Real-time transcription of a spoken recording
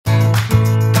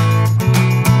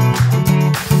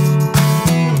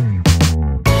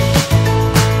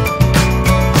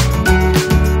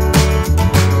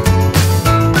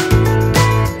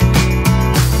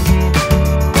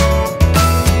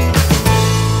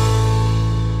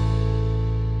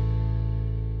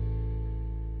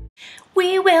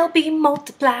be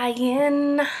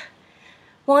multiplying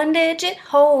one-digit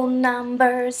whole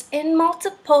numbers in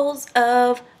multiples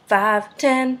of 5,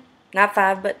 10. Not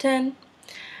 5, but 10.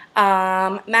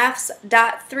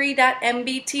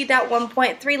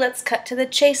 Maths.3.MBT.1.3. Let's cut to the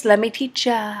chase. Let me teach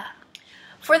ya.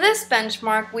 For this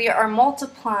benchmark, we are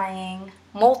multiplying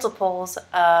multiples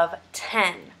of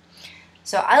 10.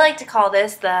 So I like to call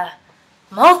this the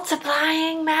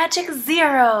multiplying magic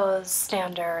zeros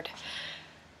standard.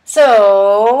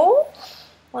 So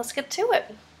let's get to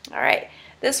it. All right.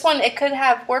 This one, it could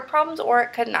have word problems or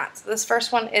it could not. So this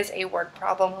first one is a word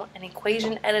problem, an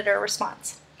equation editor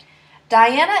response.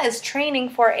 Diana is training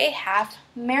for a half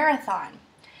marathon.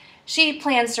 She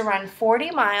plans to run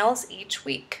 40 miles each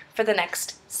week for the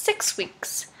next 6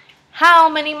 weeks. How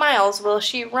many miles will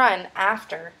she run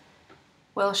after?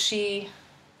 Will she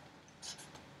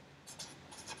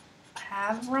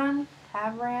have ran? I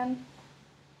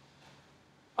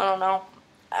don't know.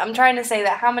 I'm trying to say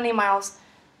that how many miles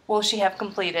will she have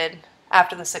completed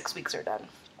after the 6 weeks are done?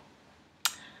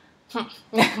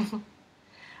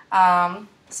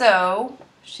 So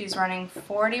she's running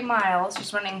 40 miles.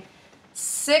 She's running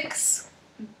 6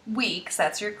 weeks.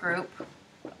 That's your group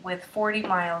with 40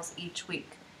 miles each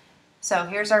week. So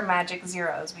here's our magic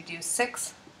zeros. We do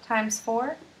 6 times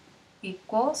 4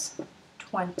 equals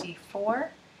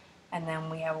 24. And then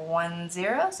we have 1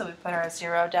 0. So we put our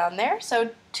 0 down there.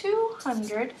 So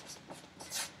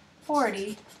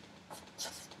 240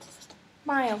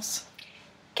 miles.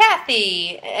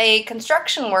 Kathy, a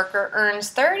construction worker,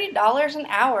 earns $30 an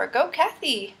hour. Go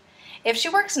Kathy! If she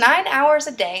works 9 hours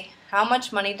a day, how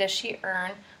much money does she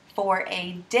earn for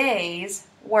a day's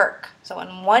work? So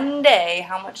in one day,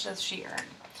 how much does she earn?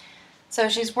 So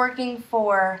she's working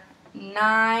for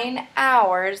 9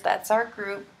 hours, that's our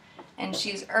group, and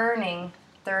she's earning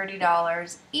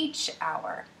 $30 each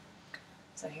hour.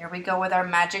 So here we go with our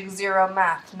magic zero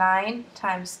math. 9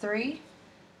 times 3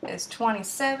 is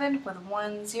 27 with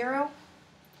 1 0,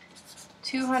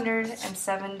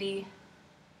 $270.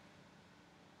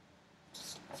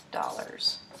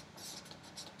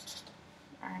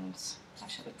 Earns, I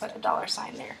should have put a dollar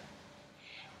sign there.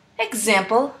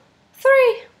 Example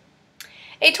 3.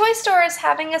 A toy store is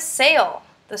having a sale.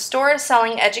 The store is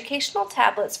selling educational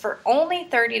tablets for only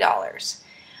 $30.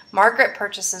 Margaret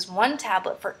purchases 1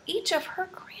 tablet for each of her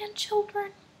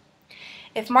grandchildren.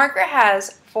 If Margaret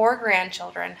has 4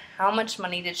 grandchildren, how much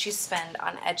money did she spend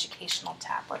on educational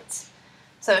tablets?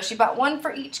 So she bought 1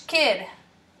 for each kid.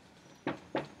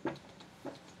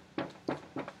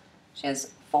 She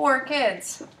has 4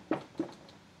 kids.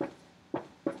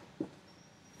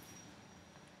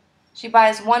 She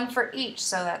buys 1 for each,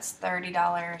 so that's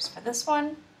 $30 for this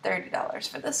one, $30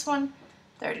 for this one,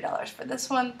 $30 for this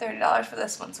one, $30 for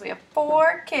this one. So we have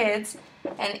 4 kids,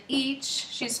 and each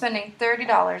she's spending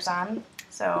 $30 on.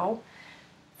 So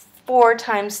 4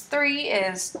 times 3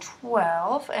 is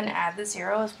 12, and add the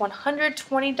 0 is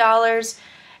 $120,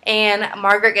 and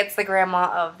Margaret gets the Grandma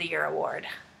of the Year award.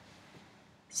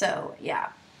 So yeah,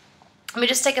 let me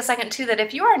just take a second too that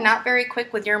if you are not very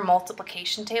quick with your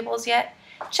multiplication tables yet,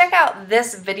 check out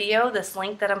this video, this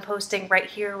link that I'm posting right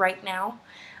here, right now.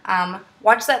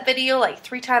 Watch that video like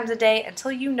 3 times a day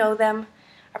until you know them.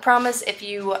 I promise if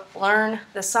you learn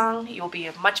the song, you'll be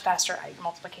much faster at your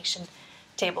multiplication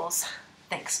tables.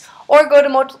 Thanks. Or go to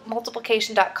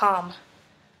multiplication.com.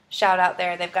 Shout out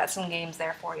there. They've got some games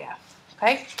there for you.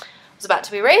 Okay? It's about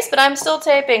to be erased, but I'm still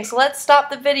taping, so let's stop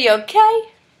the video, okay?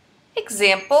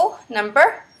 Example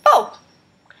number 4.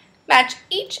 Match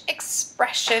each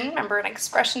expression, remember an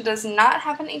expression does not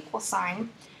have an equal sign,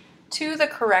 to the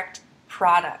correct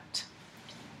product.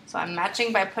 So I'm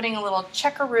matching by putting a little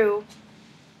checkaroo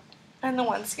and the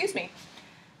one, excuse me.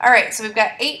 Alright, so we've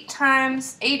got 80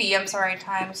 times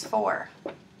 4.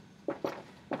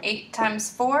 8 times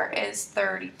 4 is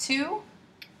 32.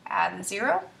 Add the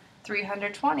 0,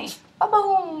 320.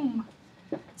 Ba-boom!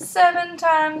 7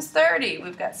 times 30.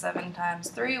 We've got 7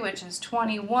 times 3, which is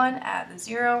 21. Add the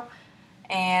 0,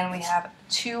 and we have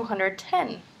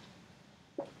 210.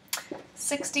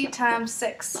 60 times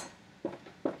 6.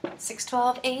 6,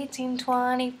 12, 18,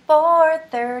 24,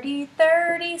 30,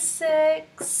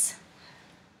 36.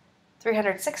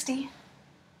 360.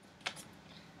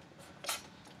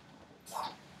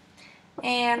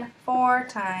 And 4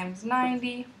 times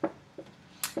 90.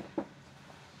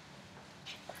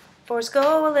 4s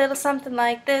go a little something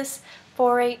like this.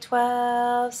 4, 8,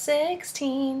 12,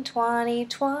 16, 20,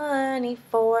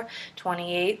 24,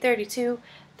 28, 32,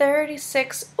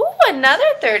 36. Ooh, another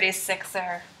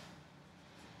 36er.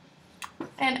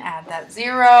 And add that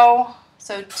 0.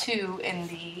 So 2 in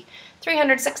the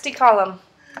 360 column.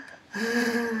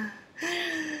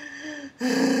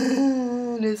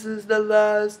 This is the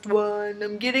last one.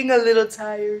 I'm getting a little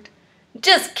tired.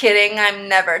 Just kidding. I'm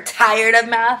never tired of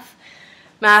math.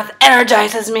 Math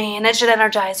energizes me, and it should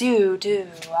energize you too.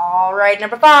 All right,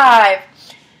 number 5.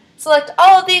 Select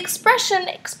all of the expression.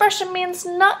 Expression means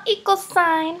not equal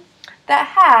sign that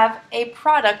have a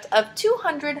product of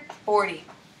 240.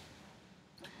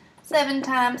 7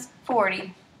 times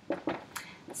 40.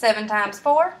 7 times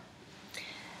 4.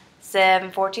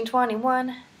 7, 14,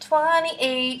 21,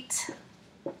 28.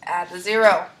 Add the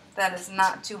 0. That is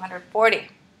not 240.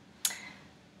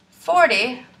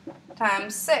 40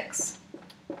 times 6.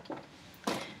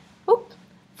 Oop.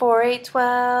 4, 8,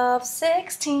 12,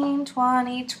 16,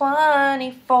 20,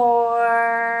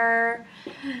 24.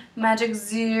 Magic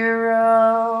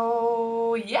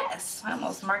 0. Yes, I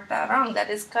almost marked that wrong. That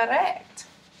is correct.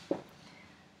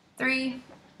 3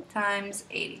 times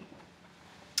 80.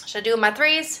 Should I do my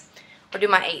 3s or do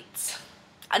my 8s?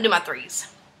 I'll do my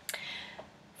 3s.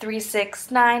 3,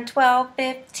 6, 9, 12,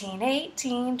 15,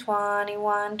 18,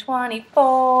 21,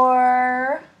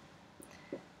 24.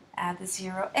 Add the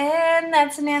 0 in.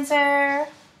 That's an answer.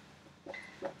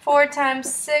 4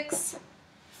 times 6.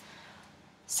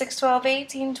 6, 12,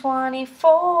 18,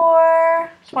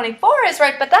 24. 24 is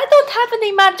right, but I don't have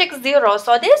any magic 0,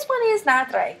 so this one is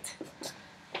not right.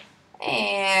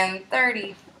 And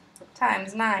 30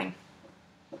 times 9.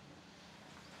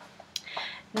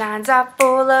 9s are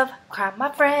full of crime, my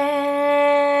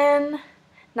friend.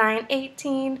 9,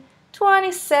 18,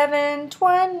 27,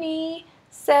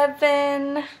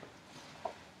 27.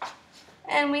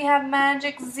 And we have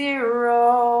magic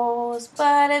 0s,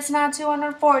 but it's not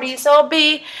 240. So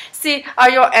B, C are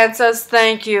your answers.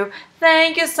 Thank you.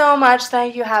 Thank you so much.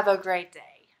 Thank you. Have a great day.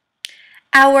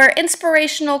 Our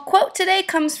inspirational quote today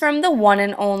comes from the one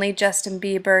and only Justin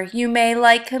Bieber. You may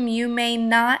like him, you may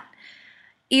not.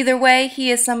 Either way, he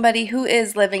is somebody who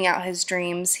is living out his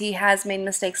dreams. He has made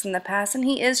mistakes in the past, and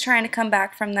he is trying to come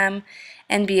back from them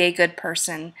and be a good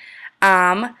person.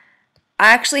 I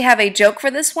actually have a joke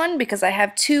for this one because I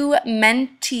have 2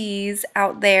 mentees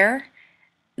out there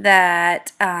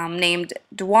that named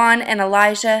Dwan and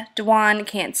Elijah. Dwan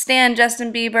can't stand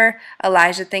Justin Bieber.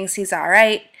 Elijah thinks he's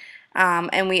alright.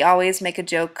 And we always make a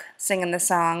joke singing the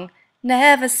song,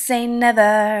 Never Say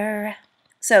Never.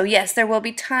 So yes, there will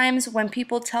be times when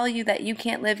people tell you that you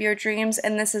can't live your dreams,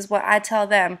 and this is what I tell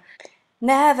them.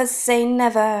 Never say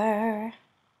never.